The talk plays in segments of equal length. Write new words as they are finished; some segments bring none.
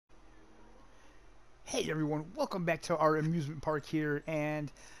Hey everyone, welcome back to our amusement park here, and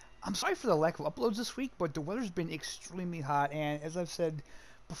I'm sorry for the lack of uploads this week, but the weather's been extremely hot, and as I've said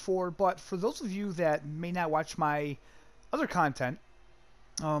before, but for those of you that may not watch my other content,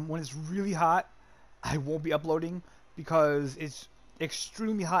 when it's really hot, I won't be uploading because it's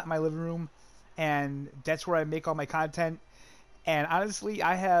extremely hot in my living room, and that's where I make all my content, and honestly,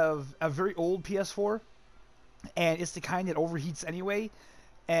 I have a very old PS4, and it's the kind that overheats anyway.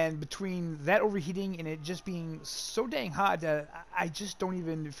 And between that overheating and it just being so dang hot that I just don't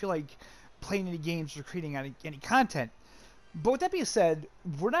even feel like playing any games or creating any content. But with that being said,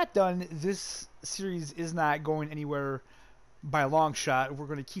 we're not done. This series is not going anywhere by a long shot. We're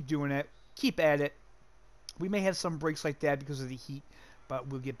going to keep doing it, keep at it. We may have some breaks like that because of the heat, but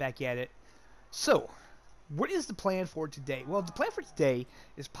we'll get back at it. So, what is the plan for today? Well, the plan for today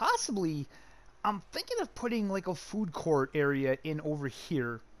is possibly I'm thinking of putting like a food court area in over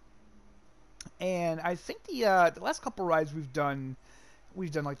here, and I think the last couple rides we've done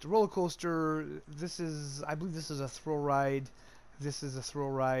like the roller coaster. I believe this is a thrill ride. This is a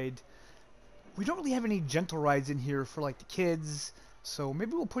thrill ride. We don't really have any gentle rides in here for like the kids, so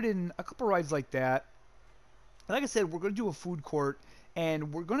maybe we'll put in a couple rides like that. And like I said, we're gonna do a food court,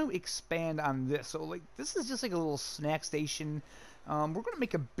 and we're gonna expand on this. So like this is just like a little snack station. We're gonna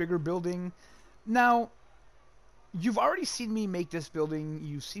make a bigger building. Now, you've already seen me make this building,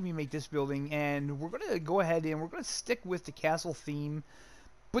 you've seen me make this building, and we're going to go ahead and we're going to stick with the castle theme,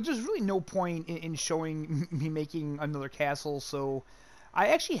 but there's really no point in showing me making another castle, so I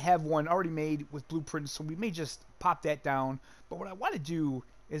actually have one already made with blueprints, so we may just pop that down, but what I want to do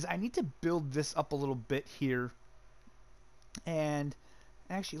is I need to build this up a little bit here, and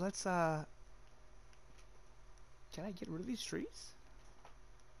actually let's, can I get rid of these trees?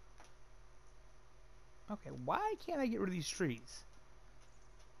 Okay, why can't I get rid of these trees?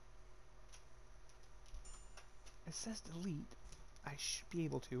 It says delete. I should be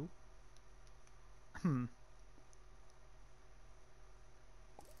able to.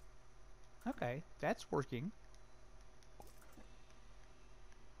 Okay, that's working.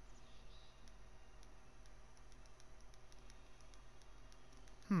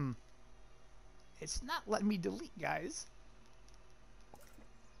 It's not letting me delete, guys.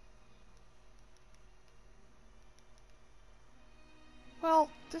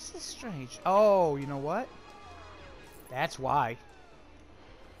 Well, this is strange. Oh, you know what? That's why.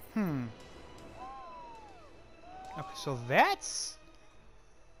 Okay, so that's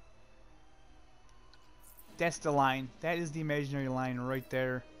the line. That is the imaginary line right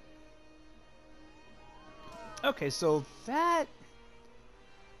there. Okay, so that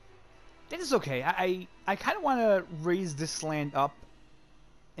is okay. I kind of want to raise this land up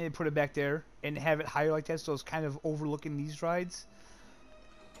and put it back there and have it higher like that, so it's kind of overlooking these rides.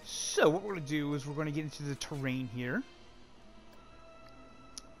 So what we're going to do is we're going to get into the terrain here.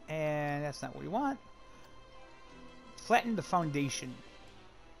 And that's not what we want. Flatten the foundation.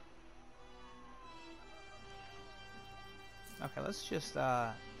 Okay, let's just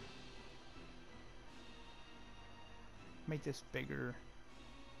make this bigger.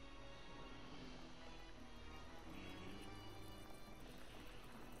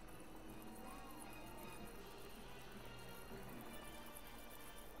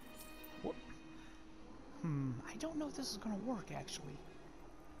 I don't know if this is going to work, actually.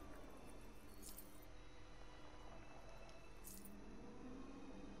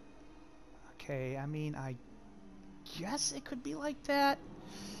 Okay, I mean, I guess it could be like that.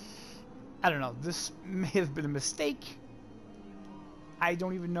 I don't know. This may have been a mistake. I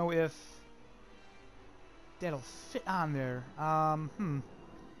don't even know if that'll fit on there.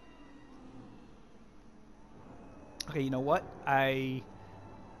 Okay, you know what? I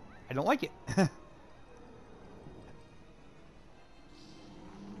don't like it.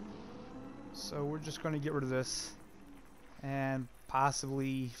 So we're just going to get rid of this and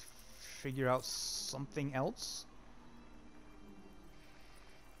possibly figure out something else.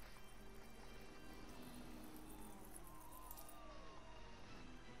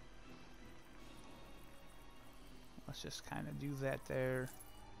 Let's just kind of do that there.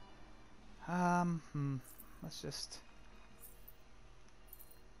 Let's just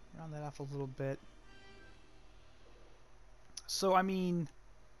round that off a little bit. So, I mean,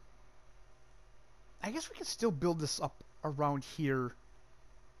 I guess we can still build this up around here.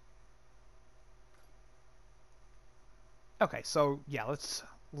 Okay, so yeah,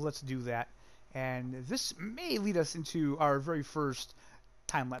 let's do that. And this may lead us into our very first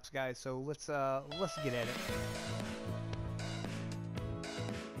time lapse, guys. So let's get at it.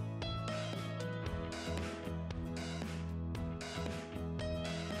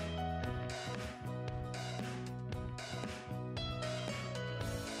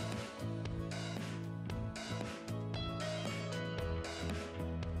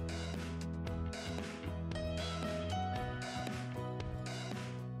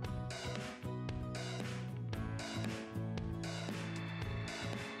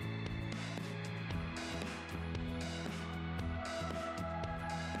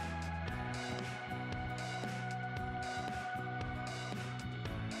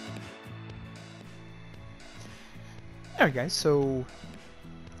 Alright guys, so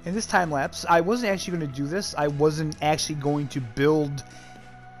in this time lapse, I wasn't actually going to do this. I wasn't actually going to build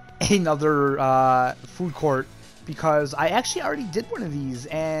another food court because I actually already did one of these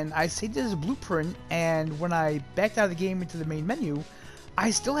and I saved it as a blueprint, and when I backed out of the game into the main menu, I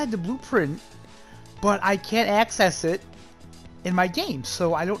still had the blueprint, but I can't access it in my game,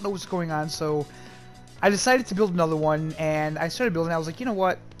 so I don't know what's going on. So I decided to build another one, and I started building. I was like, you know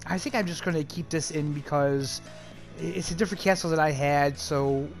what, I think I'm just going to keep this in because it's a different castle that I had,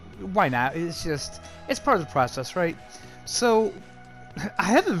 so why not? It's part of the process, right? So I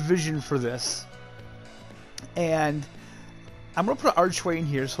have a vision for this, and I'm going to put an archway in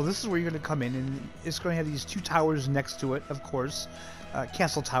here. So this is where you're going to come in, and it's going to have these 2 towers next to it, of course.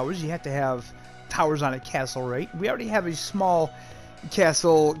 Castle towers. You have to have towers on a castle, right? We already have a small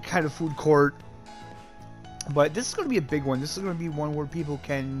castle kind of food court, but this is going to be a big one. This is going to be one where people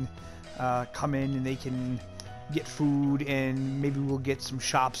can come in and they can get food, and maybe we'll get some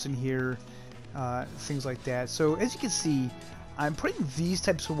shops in here, things like that. So as you can see, I'm putting these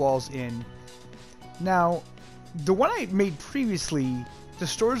types of walls in. Now, the one I made previously, the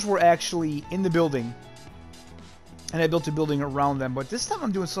stores were actually in the building, and I built a building around them, but this time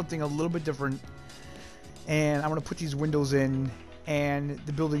I'm doing something a little bit different, and I'm going to put these windows in, and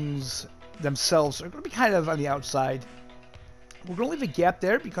the buildings themselves are going to be kind of on the outside. We're going to leave a gap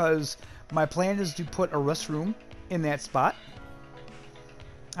there because my plan is to put a restroom in that spot.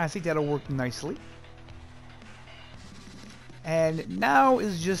 I think that'll work nicely. And now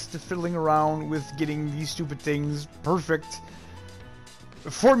is just the fiddling around with getting these stupid things perfect.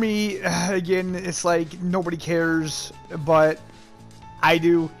 For me, again, it's like nobody cares, but I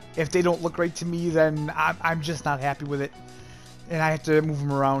do. If they don't look right to me, then I'm just not happy with it, and I have to move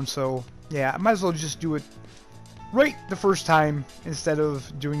them around. So yeah, I might as well just do it right the first time instead of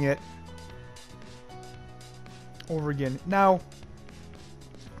doing it over again. Now,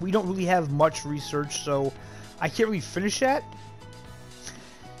 we don't really have much research, so I can't really finish that.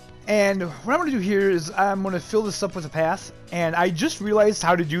 And what I'm going to do here is I'm going to fill this up with a path, and I just realized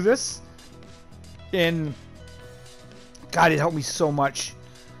how to do this, and God, it helped me so much.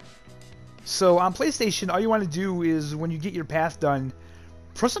 So on PlayStation, all you want to do is when you get your path done,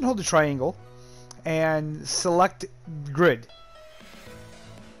 press and hold the triangle and select grid.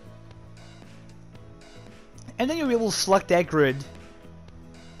 And then you'll be able to select that grid,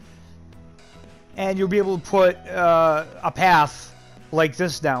 and you'll be able to put a path like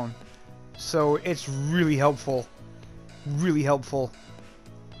this down. So it's really helpful. Really helpful.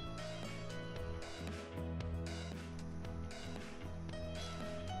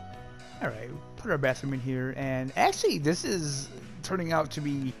 Alright, put our bathroom in here, and actually this is turning out to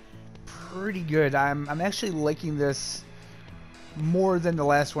be pretty good. I'm actually liking this more than the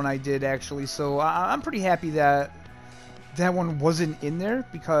last one I did, actually, so I'm pretty happy that that one wasn't in there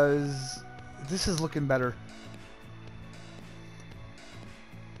because this is looking better.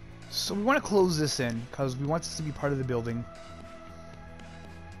 So we want to close this in because we want this to be part of the building.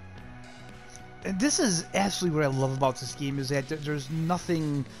 And this is actually what I love about this game, is that there's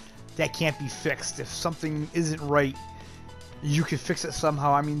nothing that can't be fixed. If something isn't right, you can fix it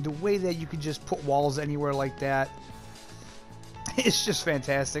somehow. I mean, the way that you can just put walls anywhere like that, it's just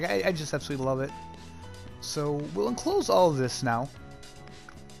fantastic. I just absolutely love it. So we'll enclose all of this now,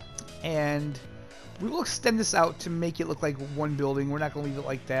 and we will extend this out to make it look like one building. We're not going to leave it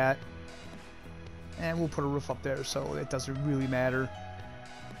like that. And we'll put a roof up there so it doesn't really matter.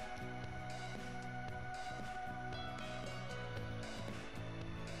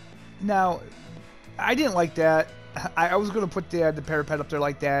 Now, I didn't like that. I was going to put the parapet up there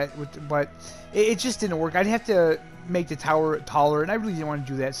like that, but it just didn't work. I'd have to make the tower taller, and I really didn't want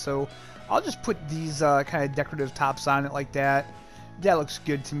to do that. So I'll just put these kind of decorative tops on it like that. That looks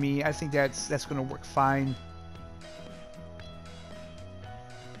good to me. I think that's going to work fine.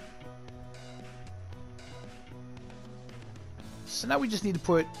 So now we just need to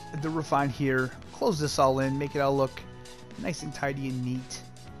put the roof on here, close this all in, make it all look nice and tidy and neat.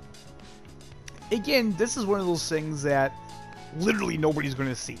 Again, this is one of those things that literally nobody's going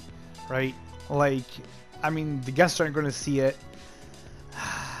to see, right? Like, I mean, the guests aren't going to see it.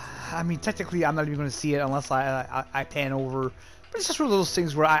 I mean, technically, I'm not even going to see it unless I pan over. But it's just one of those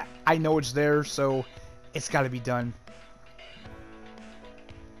things where I know it's there, so it's got to be done.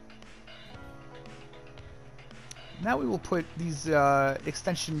 Now we will put these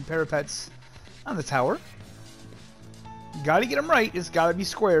extension parapets on the tower. Got to get them right. It's got to be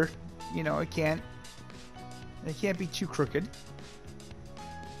square. You know, it can't be too crooked.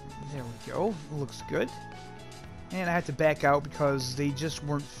 There we go. Looks good. And I had to back out because they just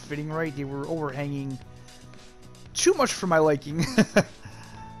weren't fitting right. They were overhanging too much for my liking.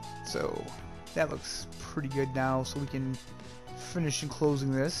 So that looks pretty good now, so we can finish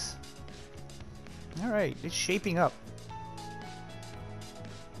enclosing this. Alright, it's shaping up.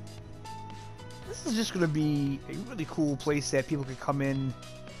 This is just going to be a really cool place that people can come in,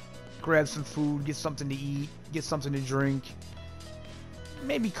 grab some food, get something to eat, get something to drink.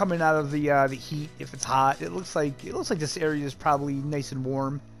 Maybe coming out of the heat if it's hot. It looks like this area is probably nice and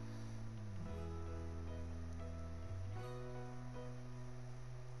warm.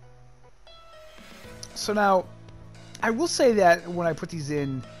 So now, I will say that when I put these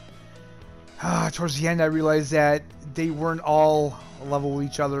in, towards the end I realized that they weren't all level with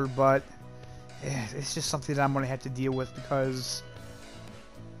each other, but it's just something that I'm going to have to deal with because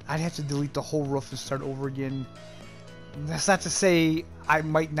I'd have to delete the whole roof and start over again. That's not to say I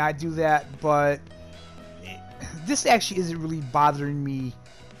might not do that, but this actually isn't really bothering me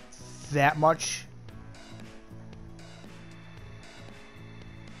that much.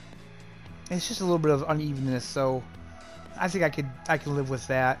 It's just a little bit of unevenness, so I think I can live with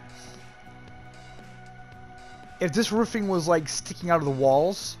that. If this roofing was like sticking out of the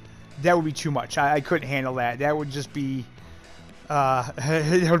walls, that would be too much. I couldn't handle that. That would just be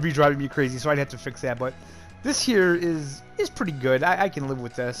that would be driving me crazy, so I'd have to fix that. But this here is pretty good. I can live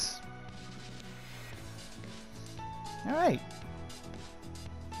with this. Alright.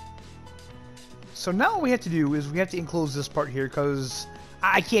 So now what we have to do is we have to enclose this part here, because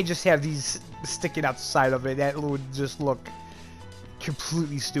I can't just have these sticking out the side of it. That would just look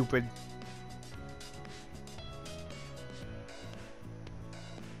completely stupid.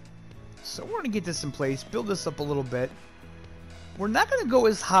 So we're going to get this in place, build this up a little bit. We're not going to go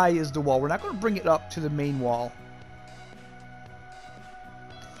as high as the wall. We're not going to bring it up to the main wall.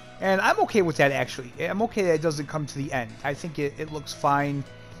 And I'm okay with that, actually. I'm okay that it doesn't come to the end. I think it looks fine.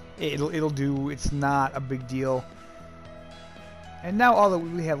 It'll do. It's not a big deal. And now all that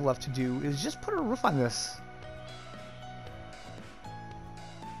we have left to do is just put a roof on this.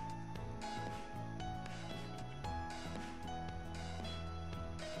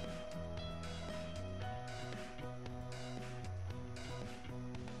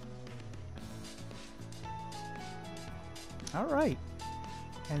 Alright.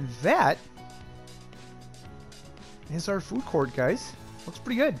 And that is our food court, guys. Looks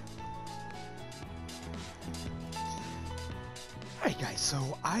pretty good. Alright, guys,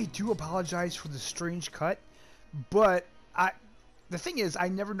 so I do apologize for the strange cut, but the thing is, I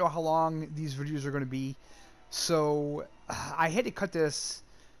never know how long these videos are going to be, so I had to cut this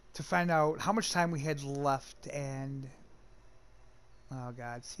to find out how much time we had left, and oh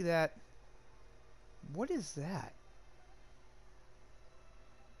god, see that? What is that?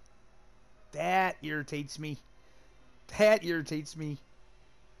 That irritates me. That irritates me.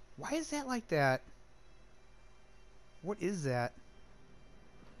 Why is that like that? What is that?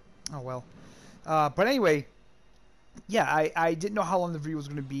 Oh well. But anyway, yeah, I didn't know how long the video was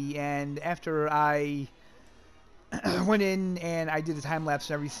going to be, and after I went in and I did the time lapse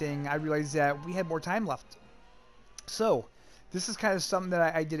and everything, I realized that we had more time left. So this is kind of something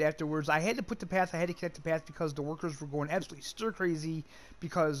that I did afterwards. I had to put the path, I had to connect the path because the workers were going absolutely stir crazy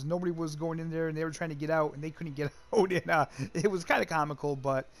because nobody was going in there and they were trying to get out and they couldn't get out, and it was kind of comical,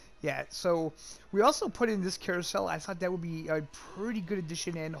 but yeah. So we also put in this carousel. I thought that would be a pretty good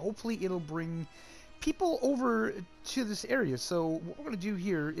addition, and hopefully it'll bring people over to this area. So what we're going to do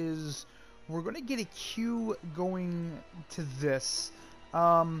here is we're going to get a queue going to this.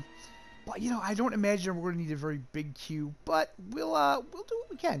 But, you know, I don't imagine we're going to need a very big queue, but we'll do what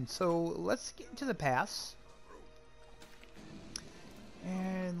we can. So let's get into the paths.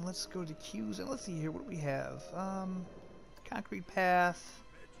 And let's go to queues, and let's see here, what do we have? Concrete path,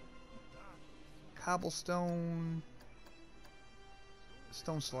 cobblestone,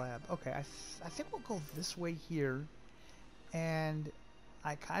 stone slab. Okay, I think we'll go this way here, and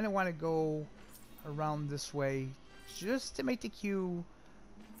I kind of want to go around this way just to make the queue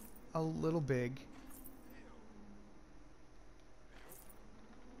a little big.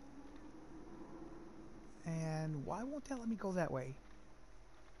 And why won't that let me go that way?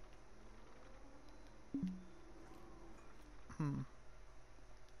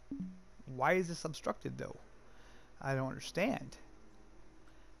 Why is this obstructed though? I don't understand.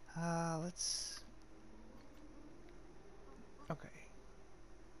 Let's... Okay.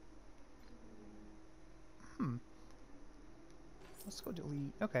 Let's go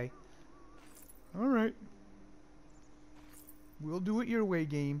delete. Okay. Alright. We'll do it your way,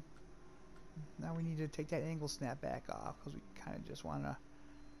 game. Now we need to take that angle snap back off because we kind of just want to...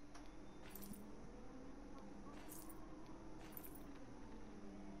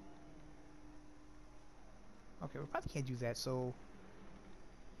 Okay, we probably can't do that, so...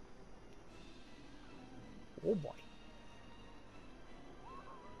 Oh boy.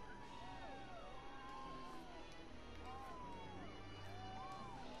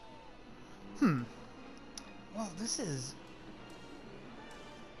 Well, this is...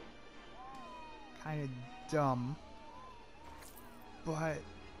 kind of dumb. But...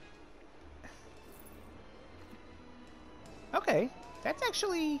 Okay. That's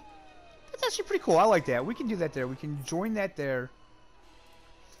actually pretty cool. I like that. We can do that there. We can join that there.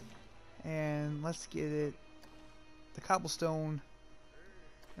 And let's get it... The cobblestone...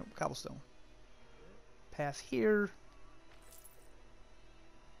 Nope, cobblestone. Path here.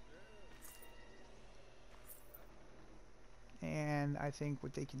 And I think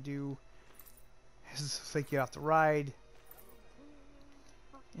what they can do is if they get off the ride,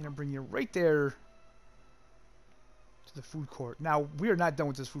 you know, bring you right there to the food court. Now, we are not done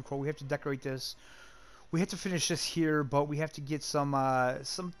with this food court. We have to decorate this. We have to finish this here, but we have to get some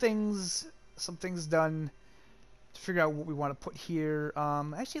things done to figure out what we want to put here.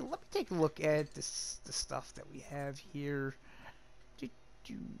 Actually, let me take a look at the stuff that we have here.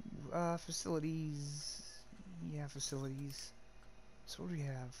 Facilities. Yeah, facilities. So what do we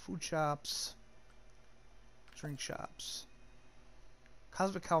have? Food shops. Drink shops.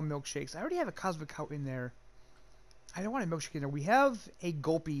 Cosmic Cow milkshakes. I already have a Cosmic Cow in there. I don't want a milkshake in there. We have a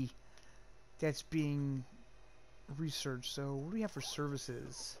Gulpy that's being researched. So what do we have for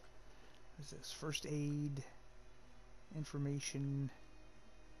services? What is this? First aid. Information.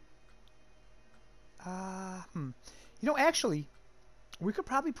 You know, actually, we could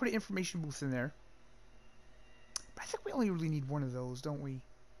probably put an information booth in there. But I think we only really need one of those, don't we?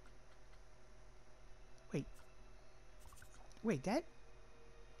 Wait, that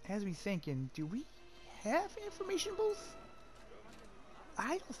has me thinking, do we have an information booth?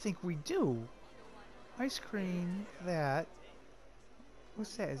 I don't think we do. Ice cream, that.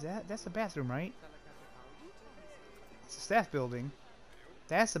 What's that? That's the bathroom, right? It's a staff building.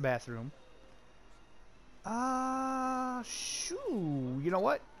 That's the bathroom. Shoo. You know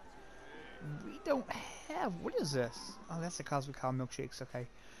what? We don't have... What is this? Oh, that's the Cosmic Cow milkshakes. Okay.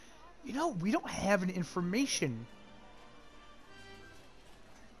 You know, we don't have an information.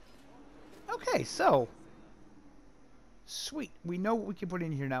 Okay, so... Sweet. We know what we can put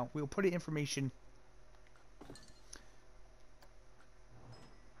in here now. We'll put in information.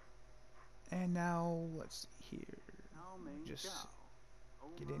 And now, let's see here. Just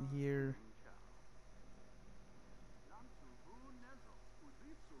get in here.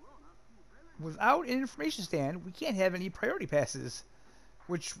 Without an information stand, we can't have any priority passes,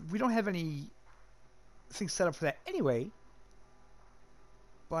 which we don't have any things set up for that anyway.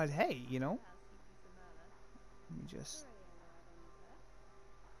 But hey, you know, let me just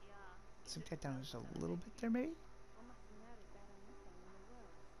sink that down just a little bit there, maybe.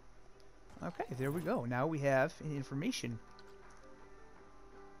 Okay, there we go. Now we have an information.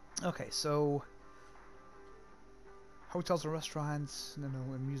 Okay, so hotels and restaurants, no,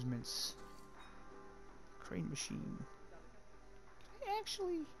 amusements. Crane machine. Can I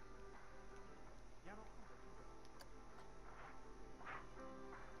actually...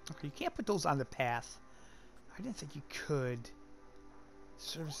 Okay, you can't put those on the path. I didn't think you could.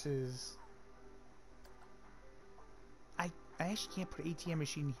 Services. I actually can't put an ATM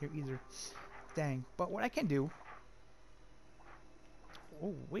machine here either. Dang. But what I can do...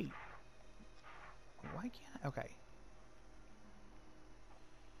 Oh, wait. Why can't I? Okay.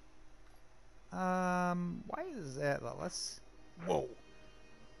 Why is that? Let's... Whoa.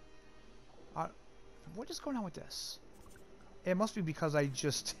 What is going on with this? It must be because I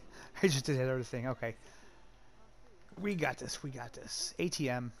just did that other thing. Okay. We got this. We got this.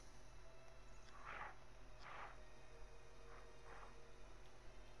 ATM.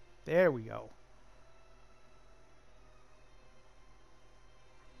 There we go.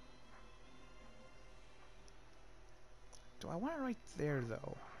 Do I want it right there,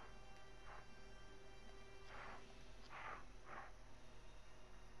 though?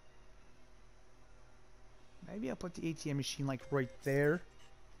 Maybe I'll put the ATM machine, like, right there.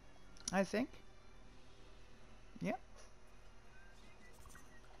 I think. Yep.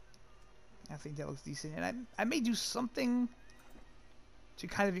 I think that looks decent. And I may do something to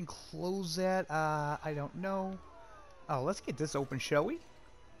kind of enclose that. I don't know. Oh, let's get this open, shall we?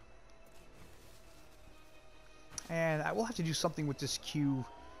 And I will have to do something with this queue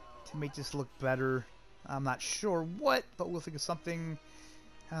to make this look better. I'm not sure what, but we'll think of something.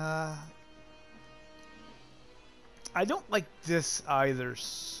 I don't like this either,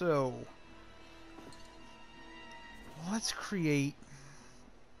 so let's create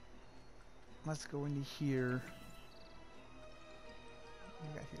let's go into here. We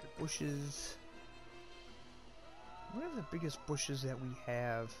got here bushes. What are the biggest bushes that we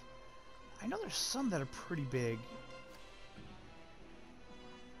have? I know there's some that are pretty big.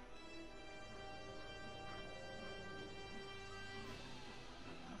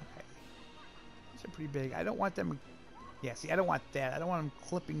 Okay. These are pretty big. I don't want them... Yeah, see, I don't want that. I don't want them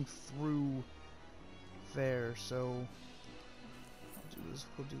clipping through there, so... What we'll do is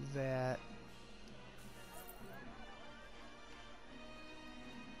we'll do that.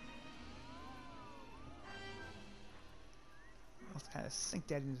 Let's kind of sink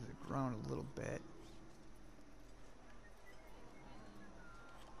that into the ground a little bit.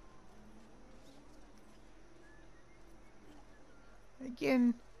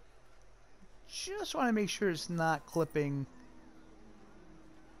 Again, just want to make sure it's not clipping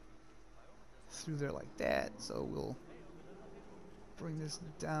through there like that, so we'll bring this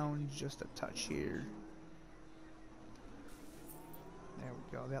down just a touch here. There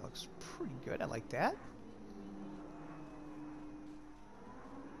we go. That looks pretty good. I like that.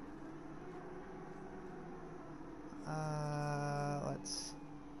 Let's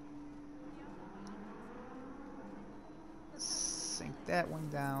sink that one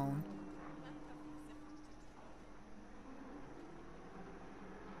down.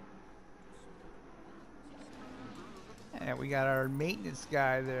 And we got our maintenance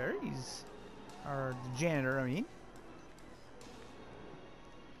guy there. He's the janitor, I mean.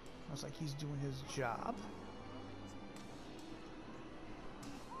 Looks like he's doing his job.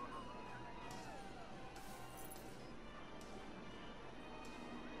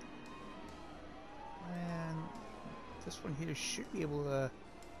 And this one here should be able to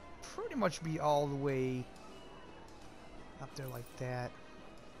pretty much be all the way up there like that.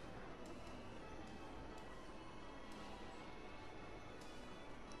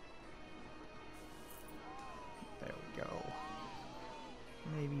 There we go.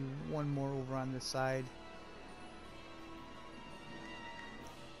 Maybe one more over on this side.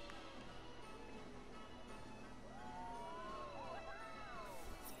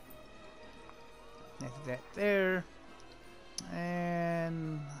 That's that there.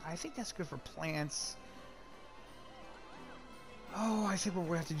 And I think that's good for plants. Oh, I think what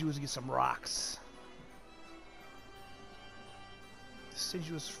we're going to have to do is get some rocks.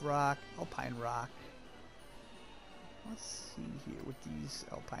 Deciduous rock, alpine rock. Let's see here with these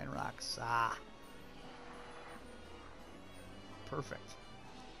alpine rocks. Ah. Perfect.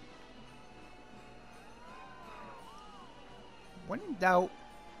 When in doubt,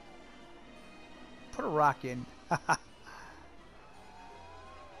 put a rock in.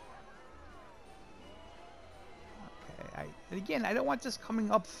 And again, I don't want this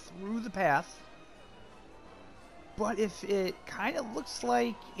coming up through the path. But if it kind of looks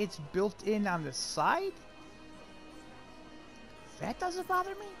like it's built in on the side, that doesn't bother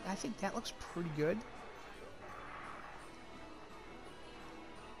me. I think that looks pretty good.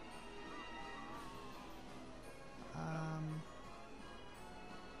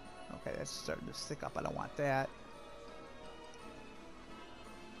 Okay, that's starting to stick up. I don't want that.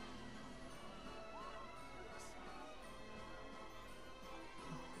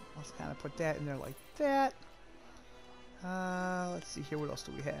 Let's kind of put that in there like that. Let's see here. What else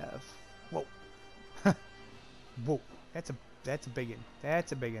do we have? Whoa. Whoa. That's a big one.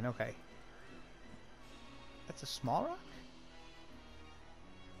 That's a big one. Okay. That's a small rock?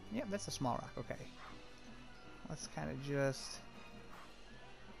 Yep, that's a small rock. Okay. Let's kind of just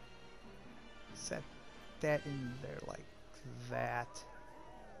set that in there like that.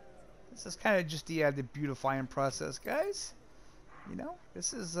 This is kind of just the beautifying process, guys. You know,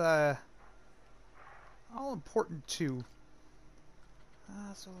 this is all important too.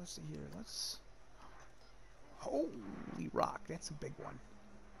 So let's see here. Let's... Holy rock, that's a big one.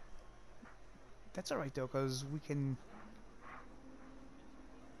 That's alright though, because we can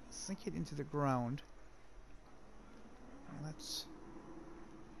sink it into the ground. And let's...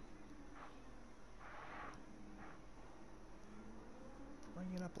 bring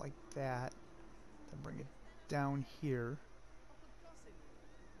it up like that. Then bring it down here.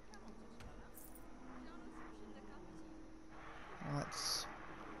 And let's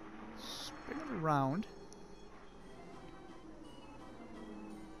spin it around.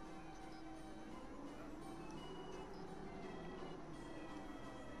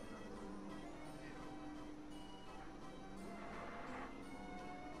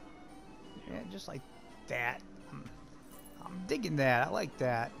 Yeah, just like that. I'm digging that. I like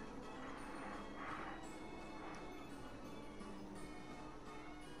that.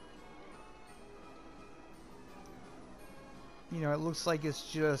 You know, it looks like it's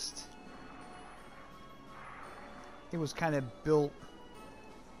just it was kind of built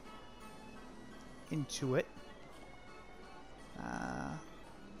into it.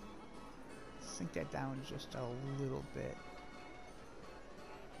 Sink that down just a little bit.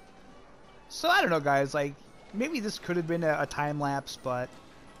 So I don't know, guys. Like, maybe this could have been a time lapse, but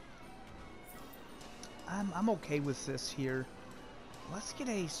I'm okay with this here. Let's get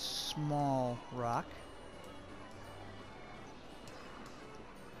a small rock.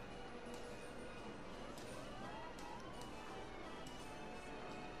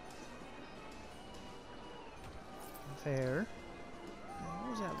 There. What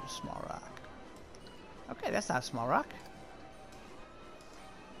was that small rock? Okay, that's not a small rock.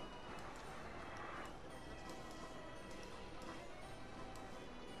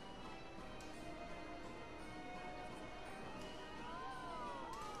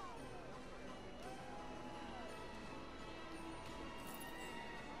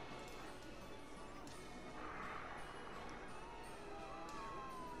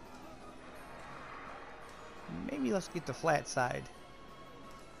 Maybe let's get the flat side.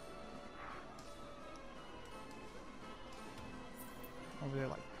 Over there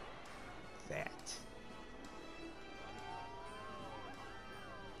like that.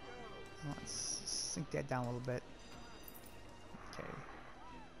 Let's sink that down a little bit. Okay.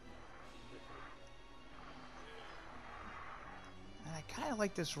 And I kind of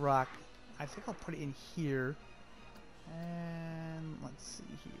like this rock. I think I'll put it in here. And let's see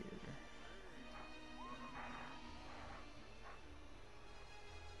here.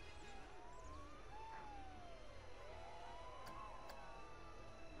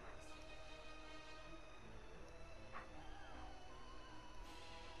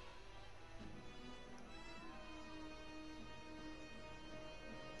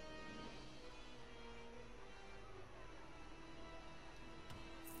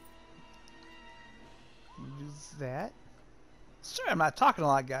 Use that. Sorry, I'm not talking a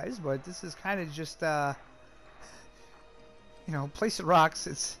lot, guys, but this is kind of just, you know, place of rocks.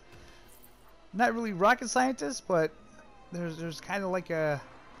 It's not really rocket scientist, but there's kind of like a,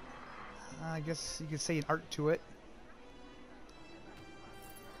 I guess you could say, an art to it.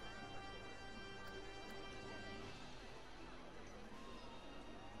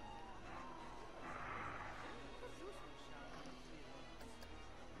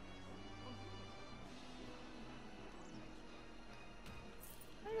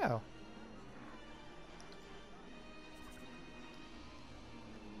 Go.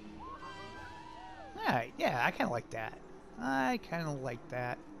 Alright, yeah, I kind of like that. I kind of like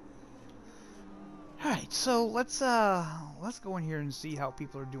that. Alright, so let's go in here and see how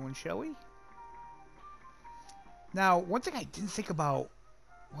people are doing, shall we? Now, one thing I didn't think about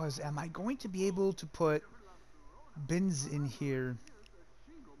was, am I going to be able to put bins in here?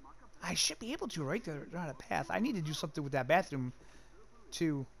 I should be able to, right? They're on a path. I need to do something with that bathroom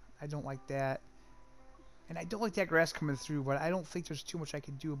too. I don't like that. And I don't like that grass coming through, but I don't think there's too much I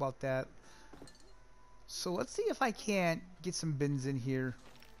can do about that. So let's see if I can't get some bins in here.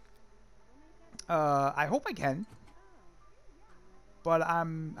 I hope I can. But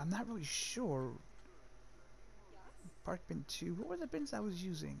I'm not really sure. Park bin 2. What were the bins I was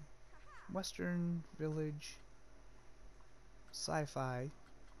using? Western Village. Sci-fi.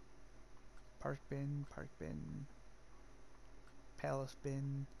 Park bin. Palace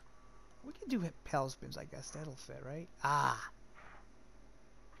bin. We can do palace bins, I guess. That'll fit, right? Ah!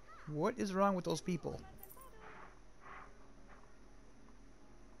 What is wrong with those people?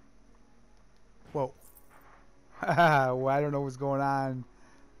 Whoa. Well, I don't know what's going on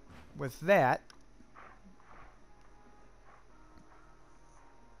with that.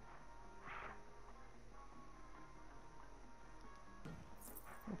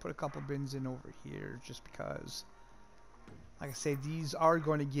 We'll put a couple bins in over here just because, like I say, these are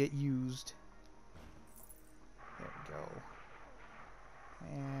going to get used. There we go.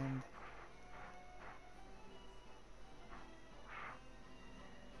 And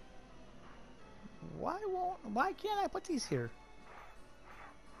why can't I put these here?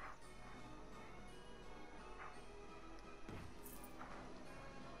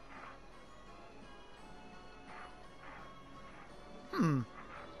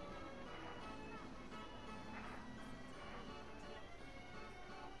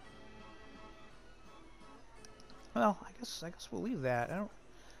 Well, I guess we'll leave that. I don't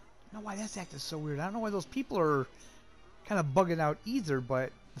know why that's acting so weird. I don't know why those people are kind of bugging out either,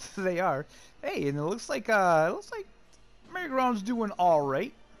 but they are. Hey, and it looks like merry-go-round's doing all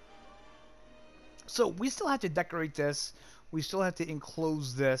right. So we still have to decorate this. We still have to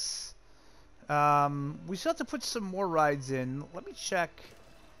enclose this. We still have to put some more rides in. Let me check.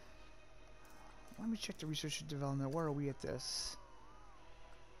 Let me check the research and development. Where are we at this?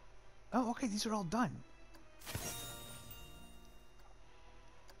 Oh, okay, these are all done.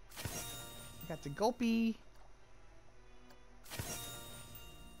 Got the Gulpy.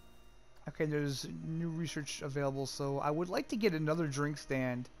 Okay, there's new research available, so I would like to get another drink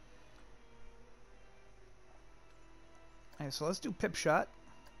stand. Alright, so let's do Pip Shot.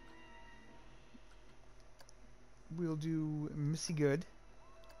 We'll do Missy Good.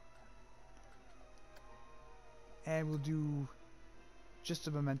 And we'll do just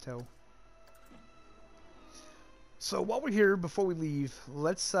a Memento. So while we're here, before we leave,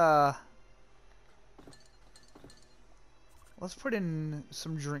 let's put in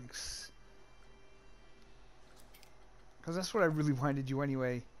some drinks. Because that's what I really wanted to do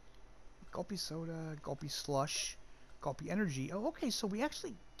anyway. Gulpy Soda, Gulpy Slush, Gulpy Energy. Oh, okay, so we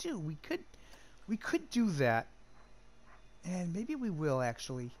actually do. We could do that. And maybe we will,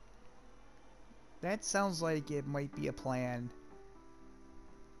 actually. That sounds like it might be a plan.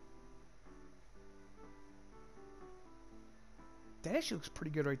 That actually looks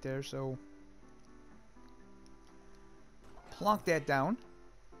pretty good right there, so... plonk that down.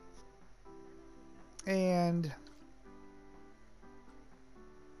 And...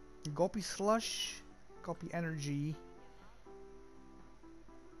 Gulpy Slush, Gulpy Energy.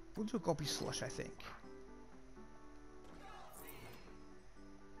 We'll do a Gulpy Slush, I think.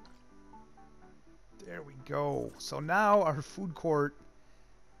 There we go. So now our food court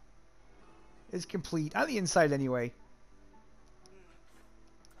is complete. On the inside, anyway.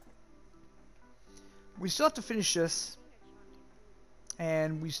 We still have to finish this.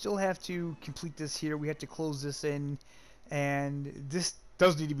 And we still have to complete this here. We have to close this in. And this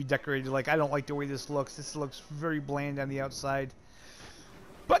does need to be decorated. Like, I don't like the way this looks. This looks very bland on the outside.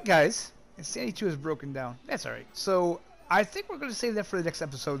 But, guys, Insanity 2 is broken down. That's alright. So, I think we're going to save that for the next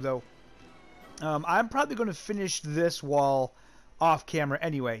episode, though. I'm probably going to finish this wall off camera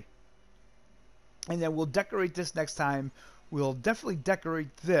anyway. And then we'll decorate this next time. We'll definitely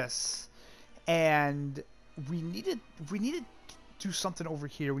decorate this. And we need to do something over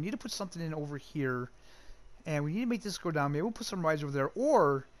here. We need to put something in over here. And we need to make this go down. Maybe we'll put some rides over there.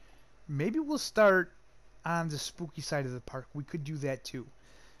 Or maybe we'll start on the spooky side of the park. We could do that too.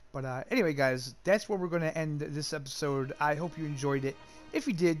 But anyway, guys, that's where we're going to end this episode. I hope you enjoyed it. If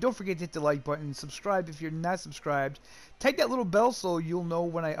you did, don't forget to hit the like button. Subscribe if you're not subscribed. Tag that little bell so you'll know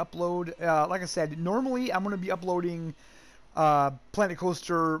when I upload. Like I said, normally I'm going to be uploading Planet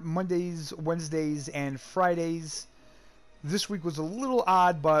Coaster Mondays, Wednesdays, and Fridays. This week was a little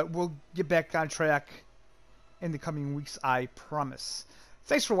odd, but we'll get back on track in the coming weeks, I promise.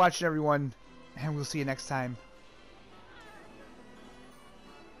 Thanks for watching, everyone, and we'll see you next time.